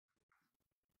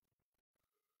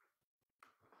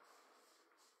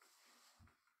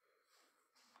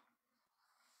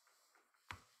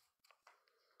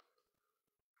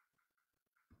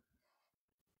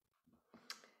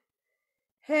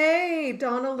Hey,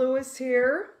 Donna Lewis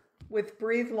here with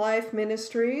Breathe Life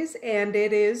Ministries, and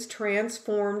it is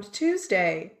Transformed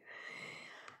Tuesday.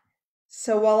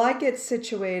 So while I get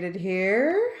situated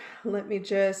here, let me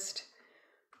just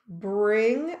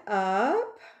bring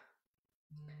up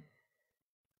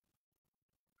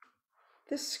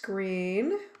the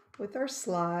screen with our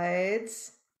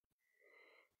slides.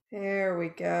 There we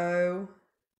go.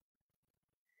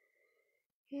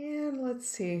 And let's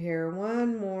see here,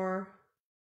 one more.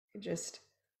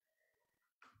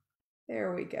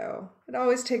 There we go. It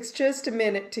always takes just a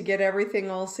minute to get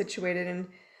everything all situated. And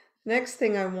next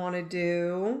thing I want to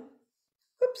do,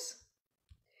 is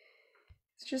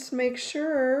just make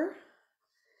sure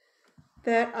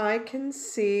that I can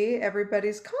see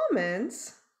everybody's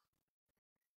comments.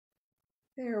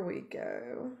 There we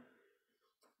go.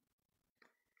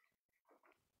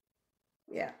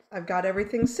 Yeah, I've got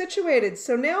everything situated.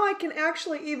 So now I can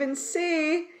actually even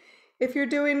see if you're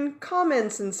doing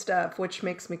comments and stuff, which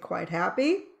makes me quite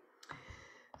happy.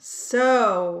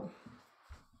 So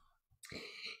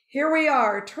here we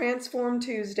are, Transform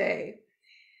Tuesday.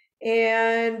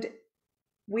 And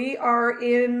we are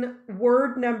in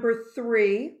word number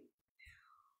 3,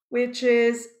 which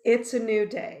is it's a new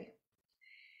day.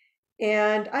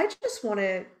 And I just want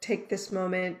to take this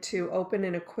moment to open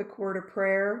in a quick word of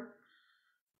prayer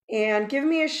and give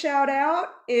me a shout out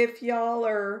if y'all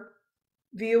are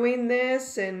viewing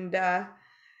this and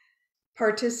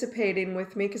participating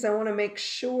with me, because I want to make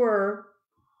sure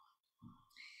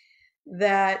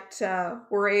that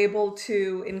we're able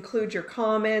to include your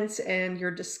comments and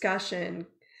your discussion.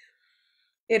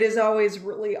 It is always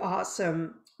really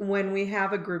awesome when we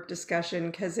have a group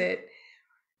discussion, because it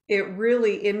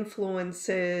really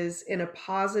influences in a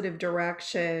positive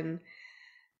direction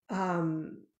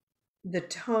the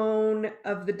tone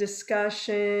of the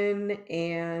discussion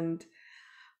and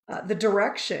the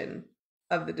direction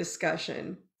of the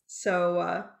discussion.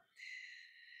 So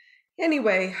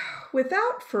anyway,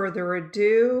 without further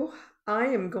ado, I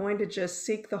am going to just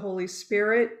seek the Holy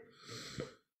Spirit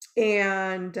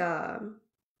and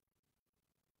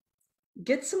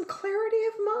get some clarity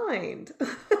of mind.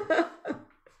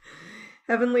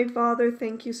 Heavenly Father,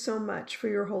 thank you so much for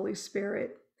your Holy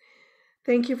Spirit.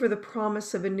 Thank you for the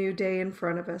promise of a new day in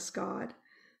front of us, God,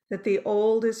 that the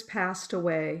old is passed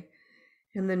away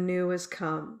and the new has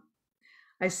come.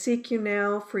 I seek you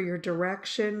now for your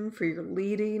direction, for your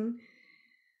leading,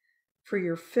 for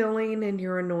your filling and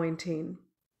your anointing.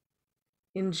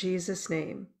 In Jesus'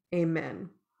 name, amen.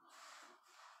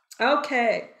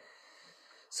 Okay,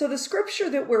 so the scripture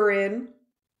that we're in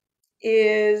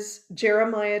is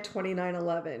Jeremiah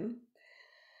 29:11.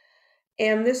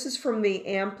 And this is from the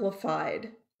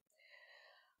Amplified.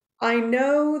 I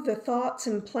know the thoughts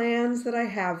and plans that I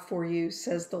have for you,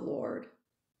 says the Lord.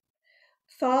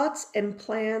 Thoughts and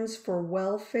plans for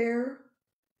welfare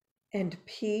and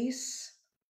peace,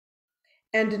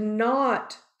 and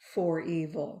not for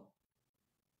evil,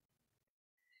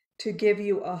 to give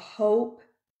you a hope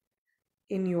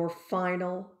in your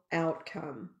final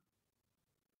outcome.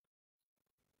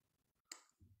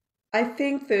 I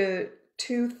think the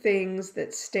two things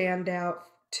that stand out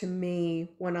to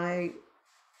me when I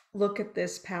look at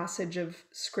this passage of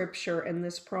scripture and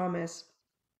this promise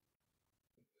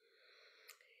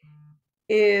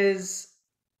is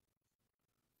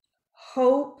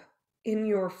hope in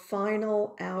your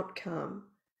final outcome.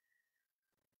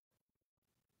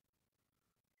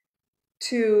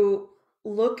 To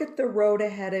look at the road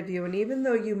ahead of you, and even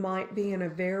though you might be in a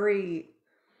very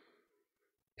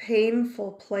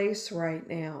painful place right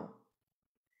now,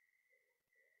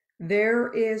 there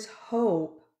is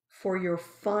hope for your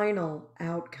final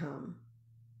outcome.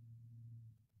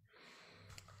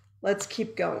 Let's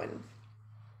keep going.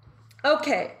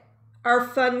 Okay, our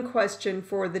fun question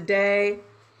for the day.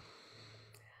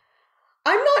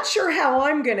 I'm not sure how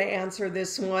I'm going to answer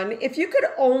this one. If you could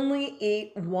only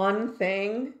eat one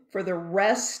thing for the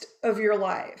rest of your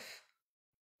life,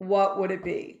 what would it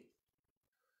be?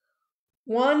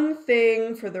 One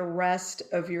thing for the rest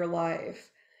of your life.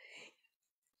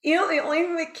 You know, the only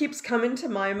thing that keeps coming to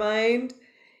my mind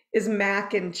is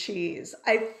mac and cheese.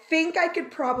 I think I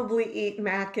could probably eat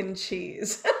mac and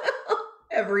cheese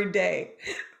every day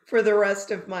for the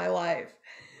rest of my life.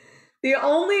 The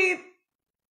only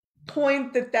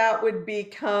point that would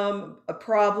become a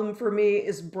problem for me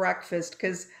is breakfast,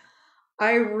 because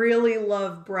I really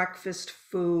love breakfast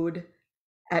food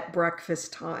at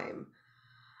breakfast time.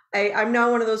 I'm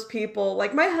not one of those people,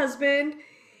 like my husband,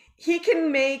 he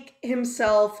can make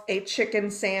himself a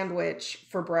chicken sandwich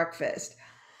for breakfast.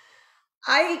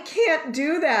 I can't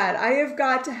do that. I have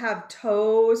got to have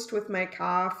toast with my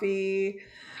coffee.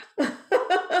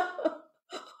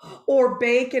 Or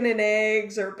bacon and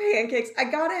eggs or pancakes. I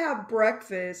gotta have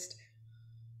breakfast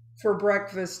for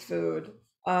breakfast food.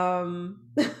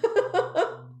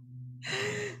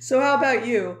 So how about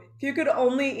you? If you could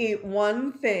only eat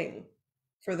one thing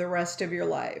for the rest of your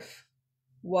life,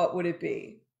 what would it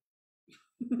be?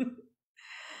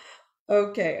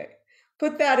 Okay.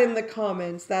 Put that in the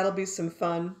comments. That'll be some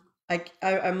fun.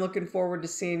 I'm looking forward to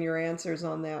seeing your answers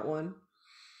on that one.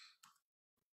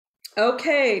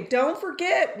 Okay, don't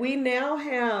forget, we now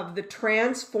have the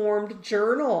Transformed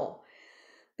Journal.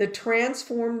 The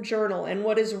Transformed Journal. And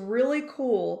what is really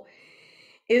cool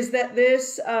is that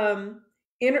this the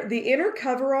inner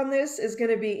cover on this is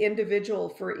going to be individual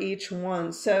for each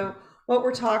one. So what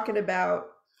we're talking about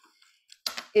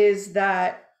is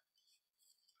that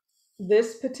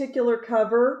this particular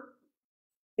cover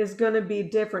is going to be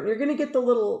different. You're going to get the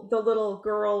little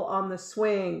girl on the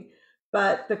swing,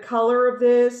 but the color of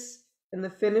this and the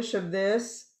finish of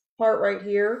this part right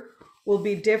here will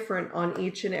be different on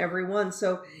each and every one.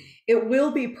 So it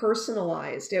will be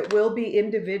personalized. It will be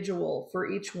individual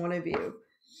for each one of you.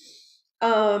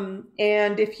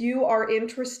 And if you are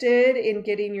interested in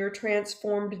getting your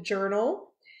Transformed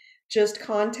Journal, just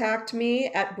contact me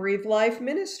at Breathe Life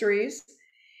Ministries.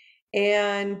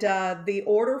 And the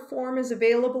order form is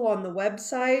available on the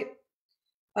website.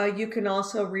 You can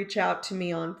also reach out to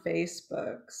me on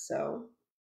Facebook. So,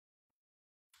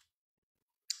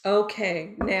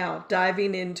 okay, now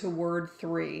diving into word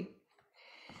 3.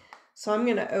 So I'm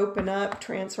going to open up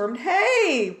Transformed.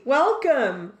 Hey,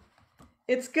 welcome.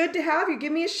 It's good to have you.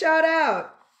 Give me a shout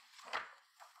out.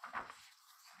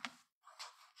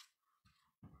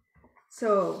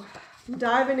 So,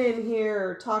 diving in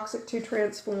here, Toxic to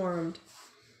Transformed.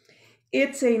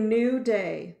 It's a new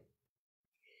day.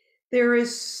 There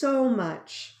is so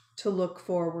much to look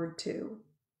forward to.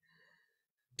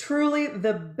 Truly,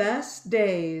 the best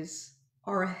days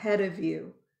are ahead of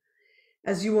you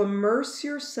as you immerse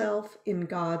yourself in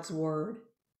God's Word.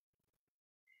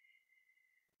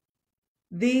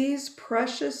 These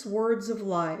precious words of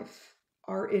life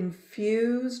are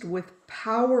infused with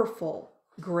powerful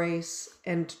grace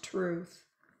and truth.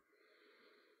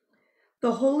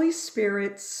 The Holy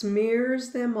Spirit smears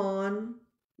them on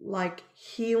like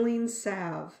healing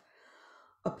salve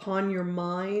upon your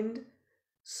mind,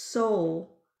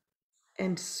 soul,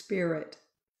 and spirit.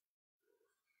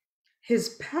 His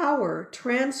power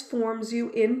transforms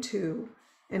you into,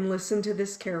 and listen to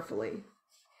this carefully,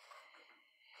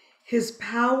 His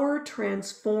power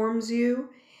transforms you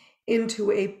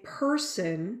into a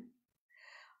person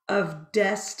of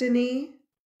destiny,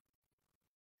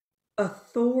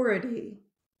 authority,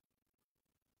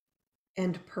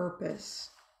 and purpose.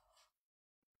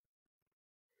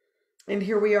 And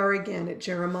here we are again at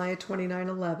Jeremiah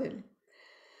 29:11.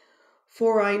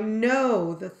 For I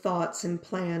know the thoughts and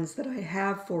plans that I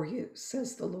have for you,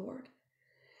 says the Lord.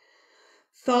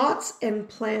 Thoughts and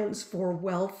plans for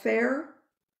welfare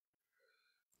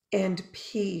and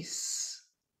peace.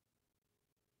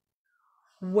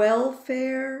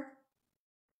 Welfare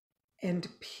and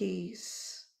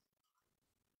peace.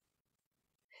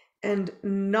 And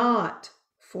not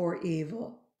for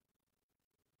evil.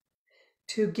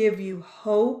 To give you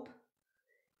hope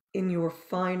in your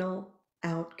final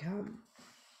outcome.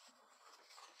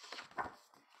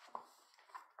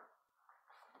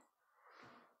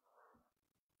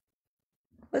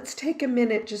 Let's take a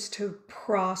minute just to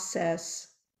process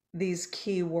these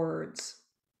key words.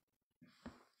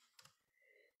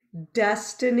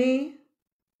 Destiny,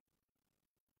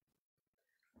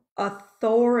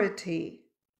 authority,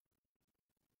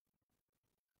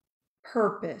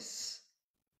 purpose.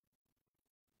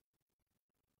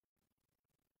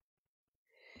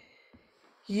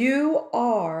 You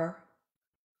are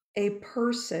a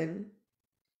person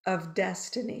of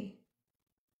destiny.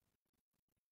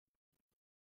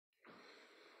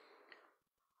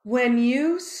 When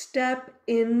you step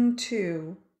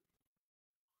into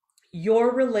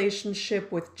your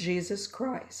relationship with Jesus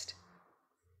Christ,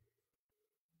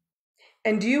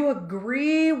 and you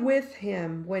agree with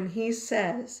him when he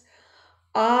says,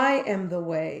 I am the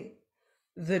way,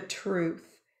 the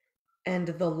truth, and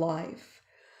the life.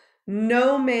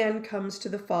 No man comes to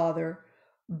the Father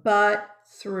but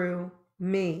through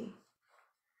me.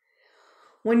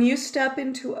 When you step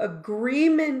into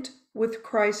agreement with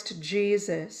Christ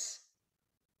Jesus,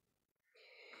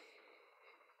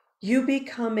 you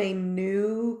become a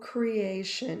new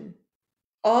creation.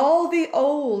 All the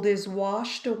old is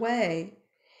washed away,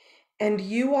 and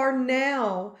you are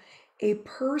now a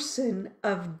person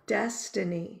of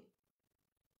destiny.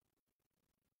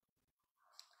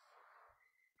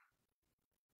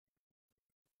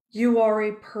 You are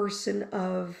a person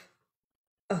of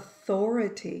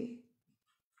authority.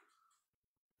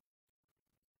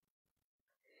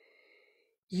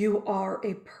 You are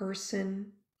a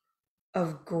person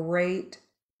of great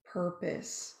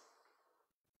purpose.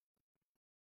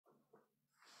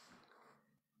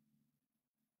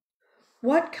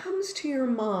 What comes to your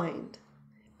mind?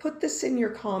 Put this in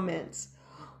your comments.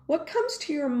 What comes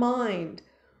to your mind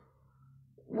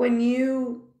when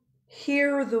you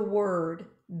hear the word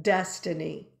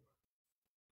destiny?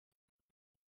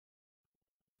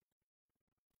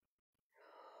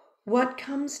 What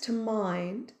comes to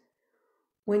mind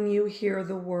when you hear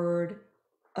the word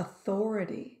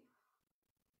authority?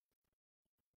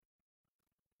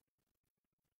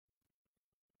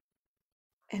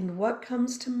 And what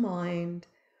comes to mind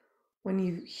when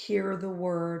you hear the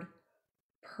word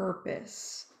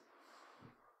purpose?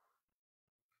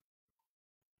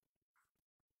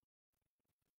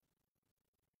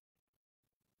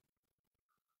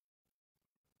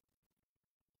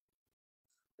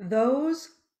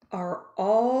 Those are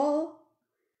all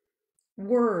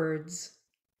words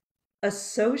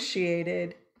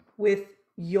associated with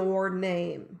your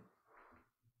name.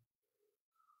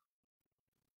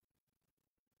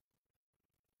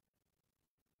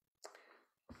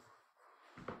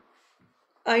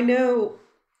 I know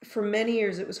for many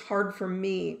years it was hard for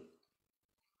me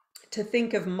to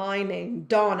think of my name,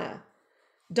 Donna.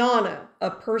 Donna,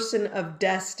 a person of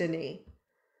destiny.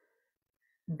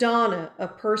 Donna, a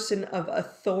person of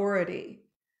authority.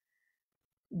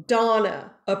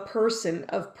 Donna, a person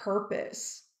of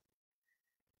purpose.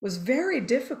 It was very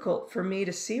difficult for me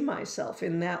to see myself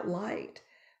in that light,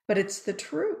 but it's the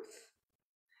truth.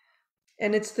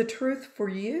 And it's the truth for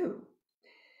you.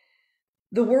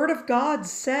 The Word of God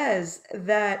says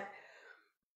that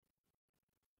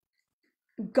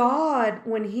God,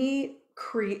 when He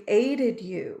created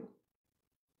you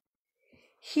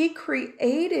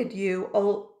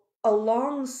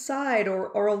alongside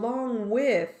or along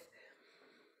with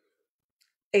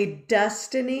a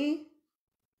destiny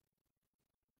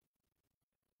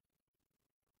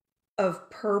of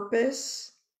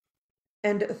purpose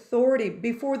and authority.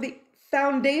 Before the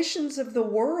foundations of the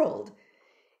world,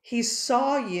 He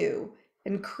saw you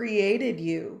and created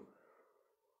you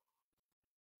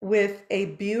with a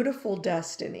beautiful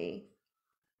destiny,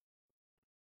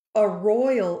 a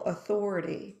royal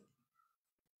authority,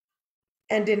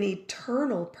 and an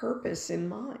eternal purpose in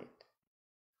mind.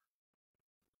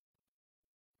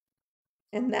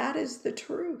 And that is the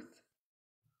truth.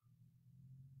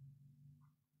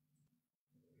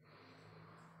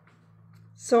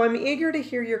 So I'm eager to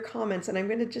hear your comments, and I'm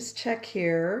going to just check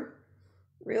here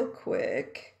real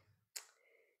quick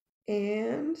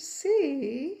and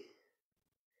see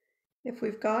if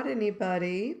we've got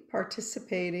anybody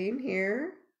participating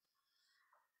here.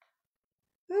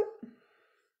 Oh.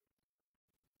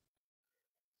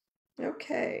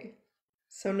 Okay,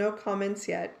 so no comments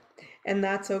yet, and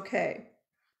that's okay.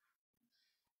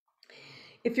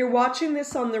 If you're watching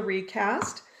this on the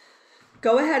recast,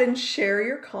 go ahead and share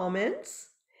your comments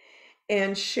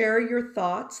and share your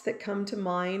thoughts that come to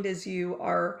mind as you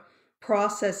are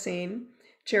processing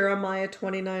Jeremiah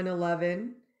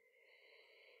 29:11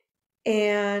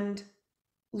 and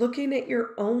looking at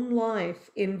your own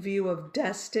life in view of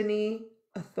destiny,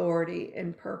 authority,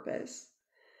 and purpose.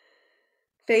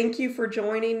 Thank you for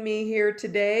joining me here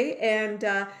today,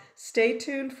 and stay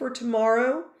tuned for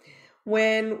tomorrow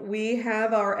when we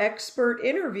have our expert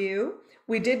interview.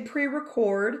 We did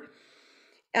pre-record,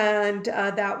 and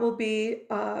that will be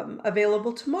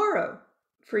available tomorrow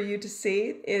for you to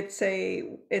see. It's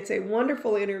a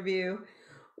wonderful interview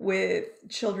with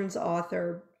children's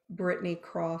author Brittany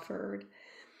Crawford.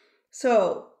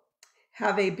 So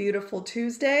have a beautiful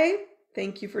Tuesday.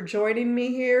 Thank you for joining me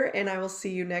here, and I will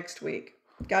see you next week.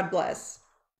 God bless.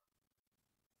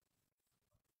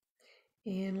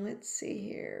 And let's see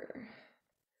here.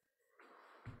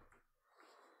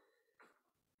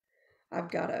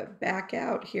 I've got to back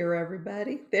out here,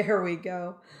 everybody. There we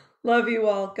go. Love you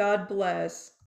all. God bless.